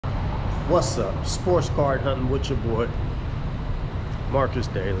What's up? Sports card hunting with your boy Marcus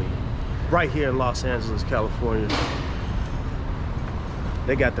Daly, right here in Los Angeles, California.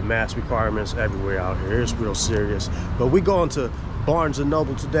 They got the mask requirements everywhere out here. It's real serious. But we going to Barnes &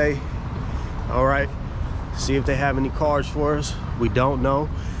 Noble today. All right, see if they have any cards for us. We don't know.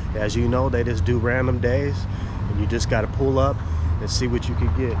 As you know, they just do random days, and you just got to pull up and see what you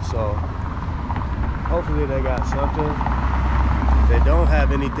can get. So hopefully they got something. If they don't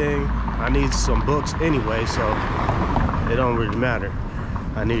have anything, I need some books anyway, so it don't really matter.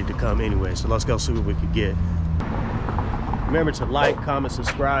 I needed to come anyway, so let's go see what we could get. Remember to like, comment,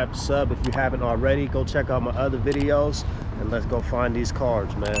 subscribe, sub if you haven't already. Go check out my other videos, and let's go find these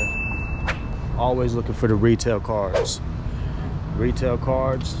cards, man. Always looking for the retail cards. Retail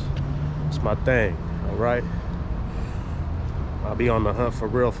cards, it's my thing, all right? I'll be on the hunt for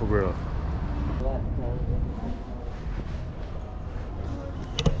real, for real.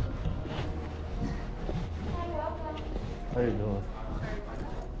 How you doing?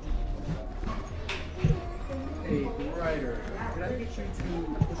 Hey, Ryder, can I get you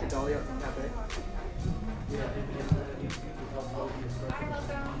to push a dolly out from cafe?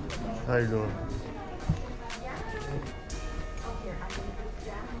 How you doing?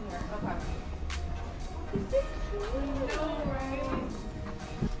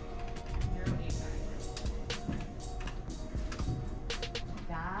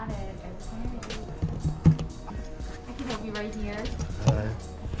 Got it. I can help you right here.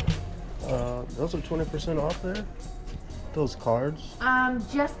 Those are 20% off there? Those cards?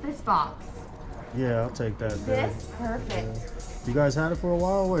 Just this box. Yeah, I'll take that. This? Perfect. Yeah. You guys had it for a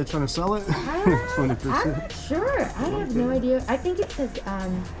while? What, trying to sell it? 20%? I'm not sure. I have no idea. I think it's because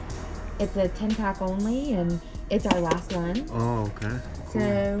it's a 10-pack only, and it's our last one. Oh, okay. Cool.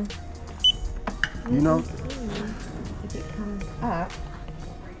 So, you know, if it comes up.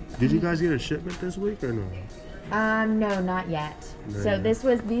 did you guys get a shipment this week or no? No, not yet. No. So these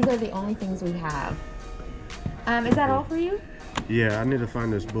are the only things we have. Is that all for you? Yeah, I need to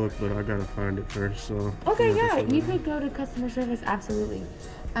find this book, but I gotta find it first. So. Okay, yeah, you could go to customer service. Absolutely.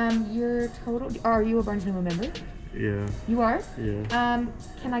 Your total. Are you a Barnes & Noble member? Yeah. You are? Yeah.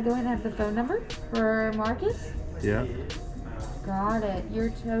 Can I go ahead and have the phone number for Marcus? Yeah. Got it. Your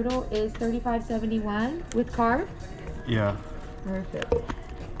total is $35.71 with card. Yeah. Perfect.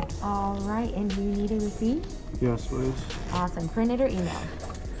 All right, and do you need a receipt? Yes, please. Awesome. Print it or email?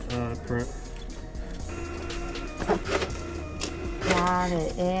 Print. Got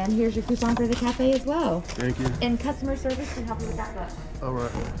it. And here's your coupon for the cafe as well. Thank you. And customer service can help you with that book. All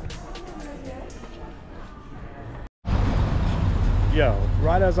right. Yo,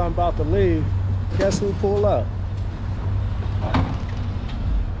 right as I'm about to leave, guess who pulled up?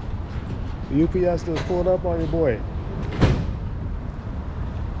 UPS just pulled up on your boy.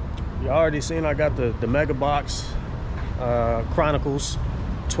 You already seen I got the Mega Box Chronicles,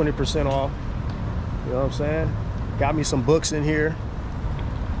 20% off. You know what I'm saying? Got me some books in here.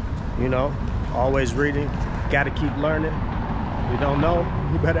 You know, always reading. Got to keep learning. You don't know,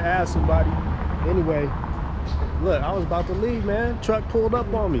 you better ask somebody. Anyway, look, I was about to leave, man. Truck pulled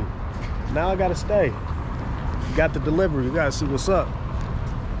up on me. Now I gotta stay. You got the delivery. You gotta see what's up.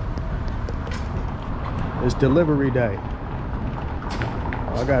 It's delivery day.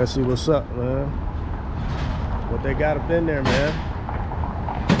 I gotta see what's up, man. What they got up in there, man.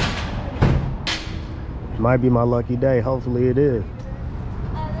 Might be my lucky day. Hopefully it is.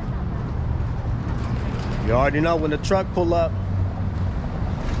 You already know when the truck pull up,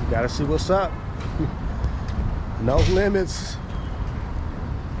 you gotta see what's up. No limits.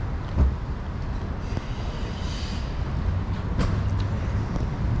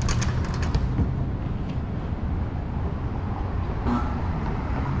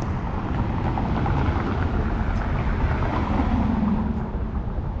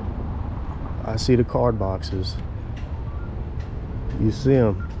 I see the card boxes. You see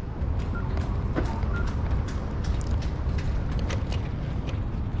them.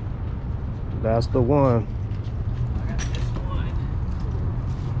 That's the one. I got this one.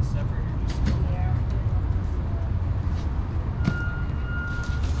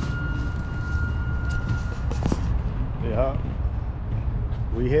 Yeah.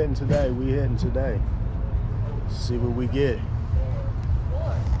 We hitting today. We hitting today. See what we get.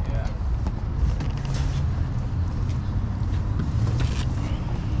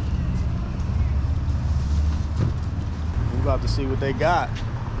 We about to see what they got.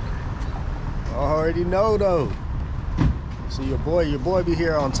 I already know though. See your boy be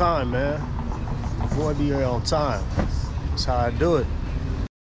here on time, man. Your boy be here on time. That's how I do it.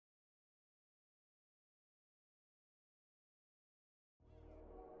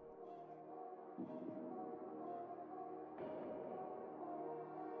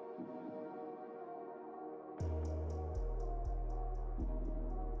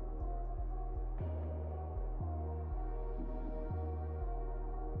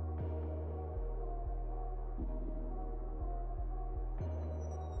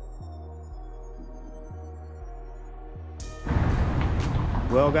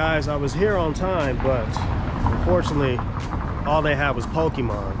 Well guys, I was here on time, but unfortunately all they had was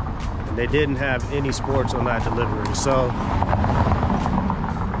Pokemon and they didn't have any sports on that delivery. So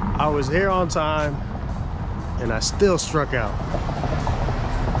I was here on time and I still struck out.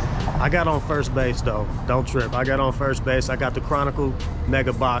 I got on first base though, don't trip. I got on first base. I got the Chronicle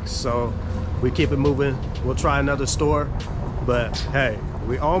Mega Box, so we keep it moving. We'll try another store, but hey,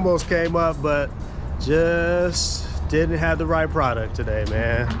 we almost came up, but just didn't have the right product today,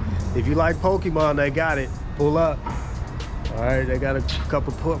 man. If you like Pokemon, they got it. Pull up. All right, they got a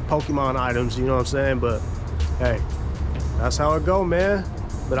couple Pokemon items, you know what I'm saying? But hey, that's how it go, man.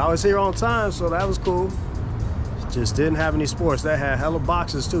 But I was here on time, so that was cool. Just didn't have any sports. They had hella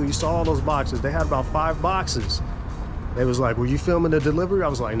boxes too. You saw all those boxes. They had about 5 boxes. They was like, were you filming the delivery? I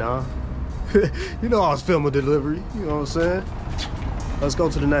was like, nah. You know I was filming the delivery. You know what I'm saying? Let's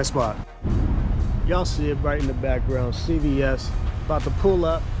go to the next spot. Y'all see it right in the background. CVS. About to pull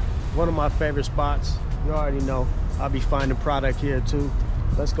up. One of my favorite spots. You already know. I'll be finding product here too.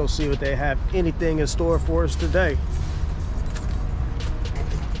 Let's go see what they have. Anything in store for us today.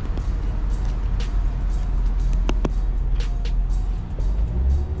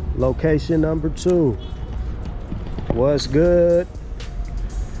 Location number 2. What's good?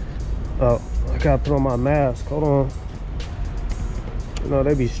 Oh, I gotta put on my mask. Hold on. You know,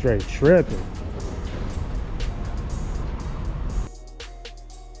 they be straight tripping.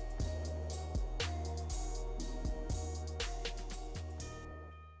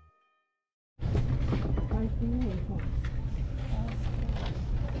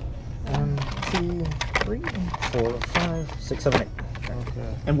 One, 2, 3, 4, 5, 6, 7, 8.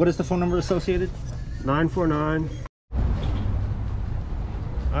 Okay. And what is the phone number associated? 949.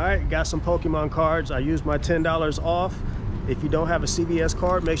 All right, got some Pokemon cards. I used my $10 off. If you don't have a CVS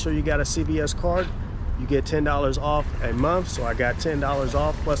card, make sure you got a CVS card. You get $10 off a month. So I got $10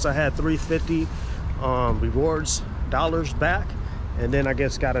 off. Plus I had $350 rewards dollars back. And then I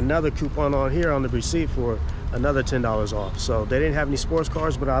guess got another coupon on here on the receipt for another $10 off. So they didn't have any sports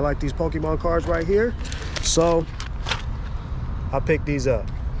cards, but I like these Pokemon cards right here. So I picked these up.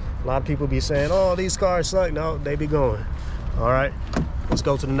 A lot of people be saying, oh, these cards suck. No, they be going. All right, let's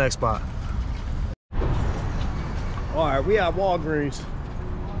go to the next spot. All right, we at Walgreens.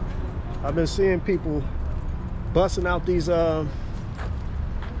 I've been seeing people busting out these, what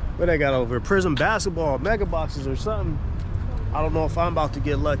they got over here? Prism basketball mega boxes or something. I don't know if I'm about to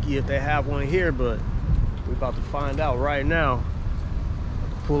get lucky if they have one here, but we're about to find out right now.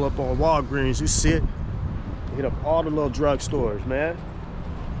 Pull up on Walgreens, you see it. Hit up all the little drug stores, man.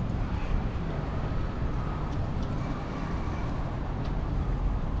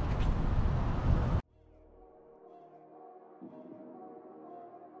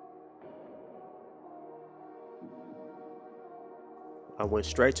 I went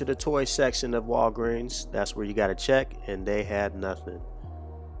straight to the toy section of Walgreens. That's where you got to check, and they had nothing.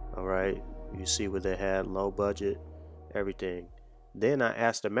 All right, you see what they had, low budget, everything. Then I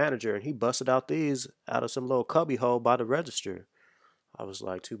asked the manager, and he busted out these out of some little cubby hole by the register. I was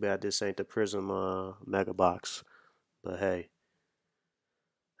like, too bad this ain't the Prism mega box. But hey,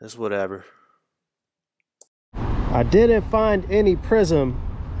 that's whatever. I didn't find any Prism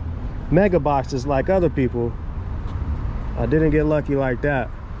mega boxes like other people. I didn't get lucky like that.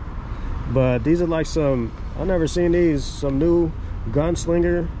 But these are like some, I've never seen these, some new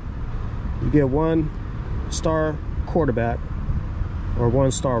gunslinger. You get 1-star quarterback or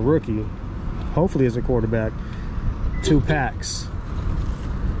 1-star rookie. Hopefully it's a quarterback. 2 packs.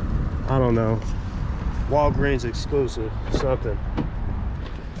 I don't know. Walgreens exclusive, something.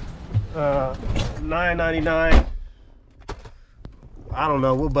 $9.99. I don't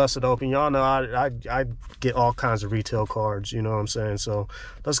know, we'll bust it open. Y'all know I get all kinds of retail cards, you know what I'm saying? So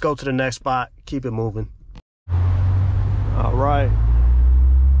let's go to the next spot, keep it moving. All right,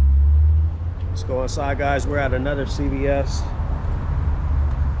 let's go inside, guys. We're at another CVS.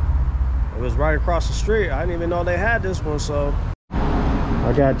 It was right across the street. I didn't even know they had this one. So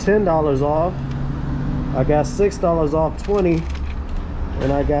I got $10 off. I got $6 off 20,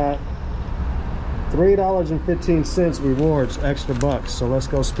 and I got $3.15 rewards, extra bucks. So let's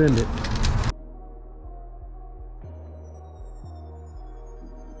go spend it.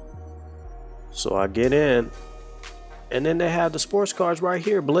 So I get in, and then they have the sports cards right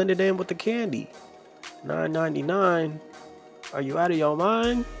here blended in with the candy. $9.99. Are you out of your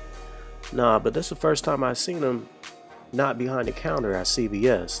mind? Nah, but this is the first time I've seen them not behind the counter at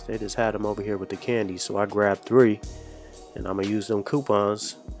CVS. They just had them over here with the candy. So I grabbed 3, and I'm gonna use them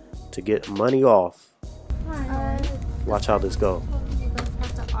coupons to get money off. Watch how this goes. You guys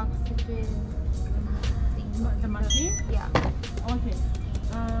have the oxygen thing. The machine? Yeah. Okay.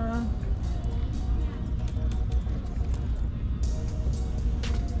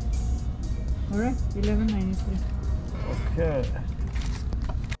 All right, $11.93. Okay.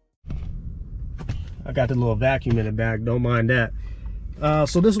 I got the little vacuum in the back, don't mind that.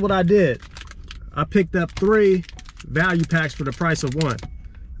 So this is what I did. I picked up 3 value packs for the price of 1.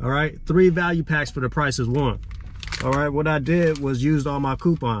 All right, 3 value packs for the price of 1. All right, what I did was used all my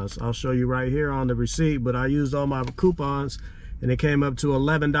coupons. I'll show you right here on the receipt, but I used all my coupons and it came up to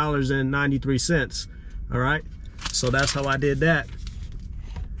 $11.93. All right, so that's how I did that.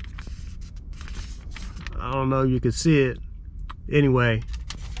 I don't know if you can see it. Anyway,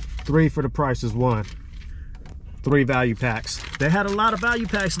 3 for the price is 1. 3 value packs. They had a lot of value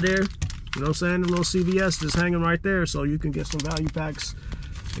packs there. You know what I'm saying? The little CVS just hanging right there, so you can get some value packs,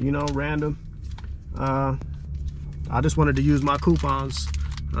 you know, random. I just wanted to use my coupons.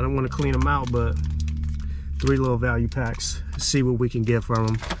 I don't want to clean them out, but 3 little value packs. See what we can get from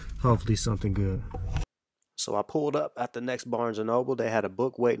them. Hopefully something good. So I pulled up at the next Barnes & Noble. They had a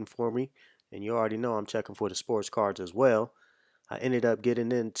book waiting for me, and you already know I'm checking for the sports cards as well. I ended up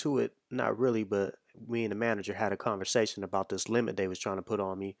getting into it, not really, but me and the manager had a conversation about this limit they was trying to put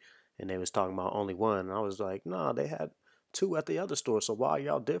on me, and they was talking about only 1. And I was like, nah, they had 2 at the other store, so why are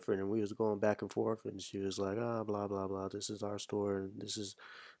y'all different? And we was going back and forth, and she was like, blah blah blah, this is our store, and this is,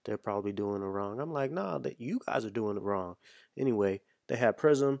 they're probably doing it wrong. I'm like, nah, you guys are doing it wrong. Anyway, they had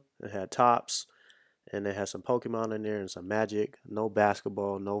Prism, they had Tops, and they had some Pokemon in there and some Magic. No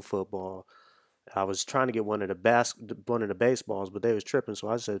basketball, no football. I was trying to get one of the baseballs, but they was tripping, so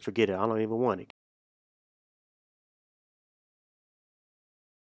I said, forget it, I don't even want it.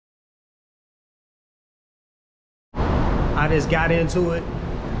 I just got into it.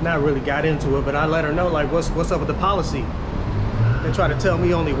 Not really got into it, but I let her know, like, what's up with the policy. They try to tell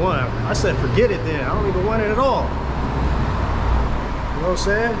me only 1. I said, forget it then. I don't even want it at all. You know what I'm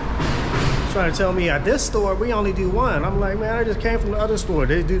saying? Trying to tell me at this store, we only do 1. I'm like, man, I just came from the other store.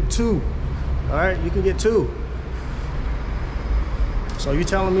 They do 2. All right, you can get 2. So you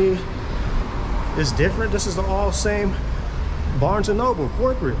telling me it's different? This is the all same Barnes & Noble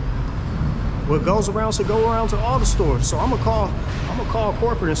corporate. What goes around should go around to all the stores. So I'm gonna call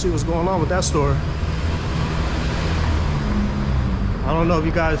corporate and see what's going on with that store. I don't know if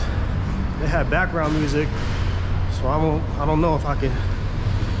you guys, they have background music, so I don't know if I can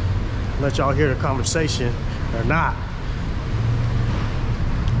let y'all hear the conversation or not.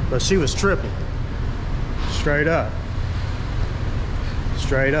 But she was tripping. Straight up.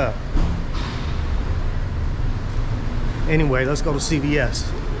 Straight up. Anyway, let's go to CVS.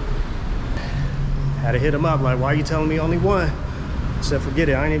 Had to hit him up, like, why are you telling me only 1? I said, forget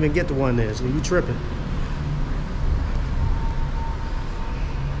it, I ain't even get the 1 there, so you tripping.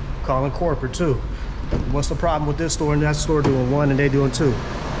 Calling corporate too. What's the problem with this store and that store doing 1 and they doing 2?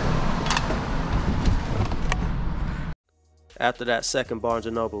 After that second Barnes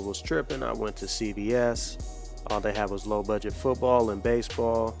 & Noble was tripping, I went to CVS. All they had was low budget football and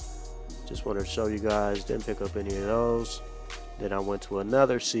baseball. Just wanted to show you guys, didn't pick up any of those. Then I went to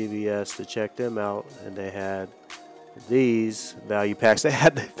another CVS to check them out, and they had these value packs. They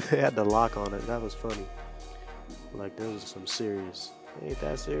had the lock on it. That was funny. Like, there was some serious. Ain't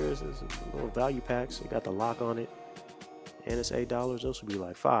that serious? It's little value packs. They got the lock on it, and it's $8. Those would be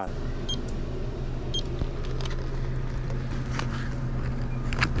like $5.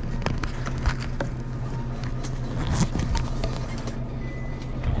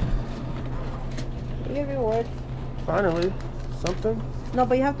 You get reward. Finally. Something? No,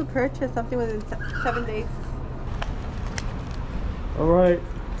 but you have to purchase something within 7 days. All right.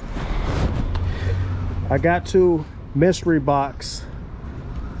 I got 2 mystery box.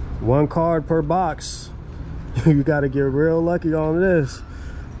 1 card per box. You got to get real lucky on this.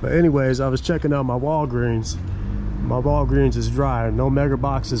 But anyways, I was checking out my Walgreens. My Walgreens is dry. No mega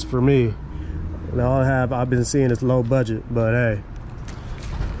boxes for me. And all I've been seeing is low budget. But hey,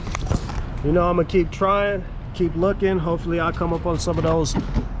 you know, I'm gonna keep trying. Keep looking. Hopefully I'll come up on some of those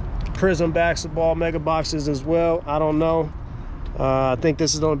Prism basketball mega boxes as well. I don't know. I think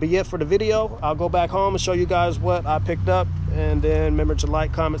this is going to be it for the video. I'll go back home and show you guys what I picked up, and then remember to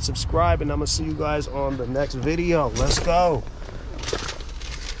like, comment, subscribe, and I'm gonna see you guys on the next video. Let's go.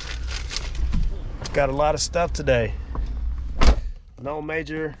 Got a lot of stuff today. No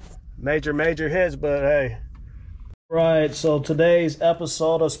major hits, but hey. Right, so today's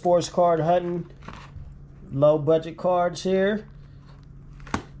episode of Sports Card Hunting, low budget cards here.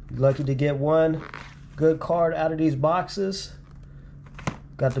 Lucky to get 1 good card out of these boxes.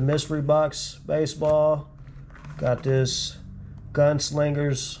 Got the mystery box baseball. Got this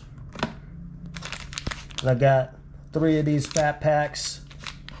Gunslingers. And I got 3 of these fat packs.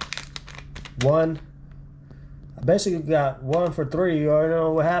 I basically got 1 for 3. You already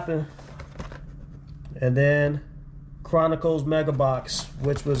know what happened. And then Chronicles Mega Box,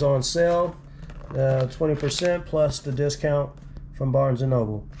 which was on sale, 20% plus the discount from Barnes &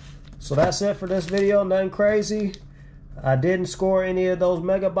 Noble. So that's it for this video. Nothing crazy. I didn't score any of those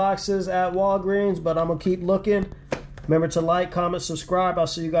mega boxes at Walgreens, but I'm gonna keep looking. Remember to like, comment, subscribe. I'll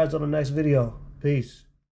see you guys on the next video. Peace.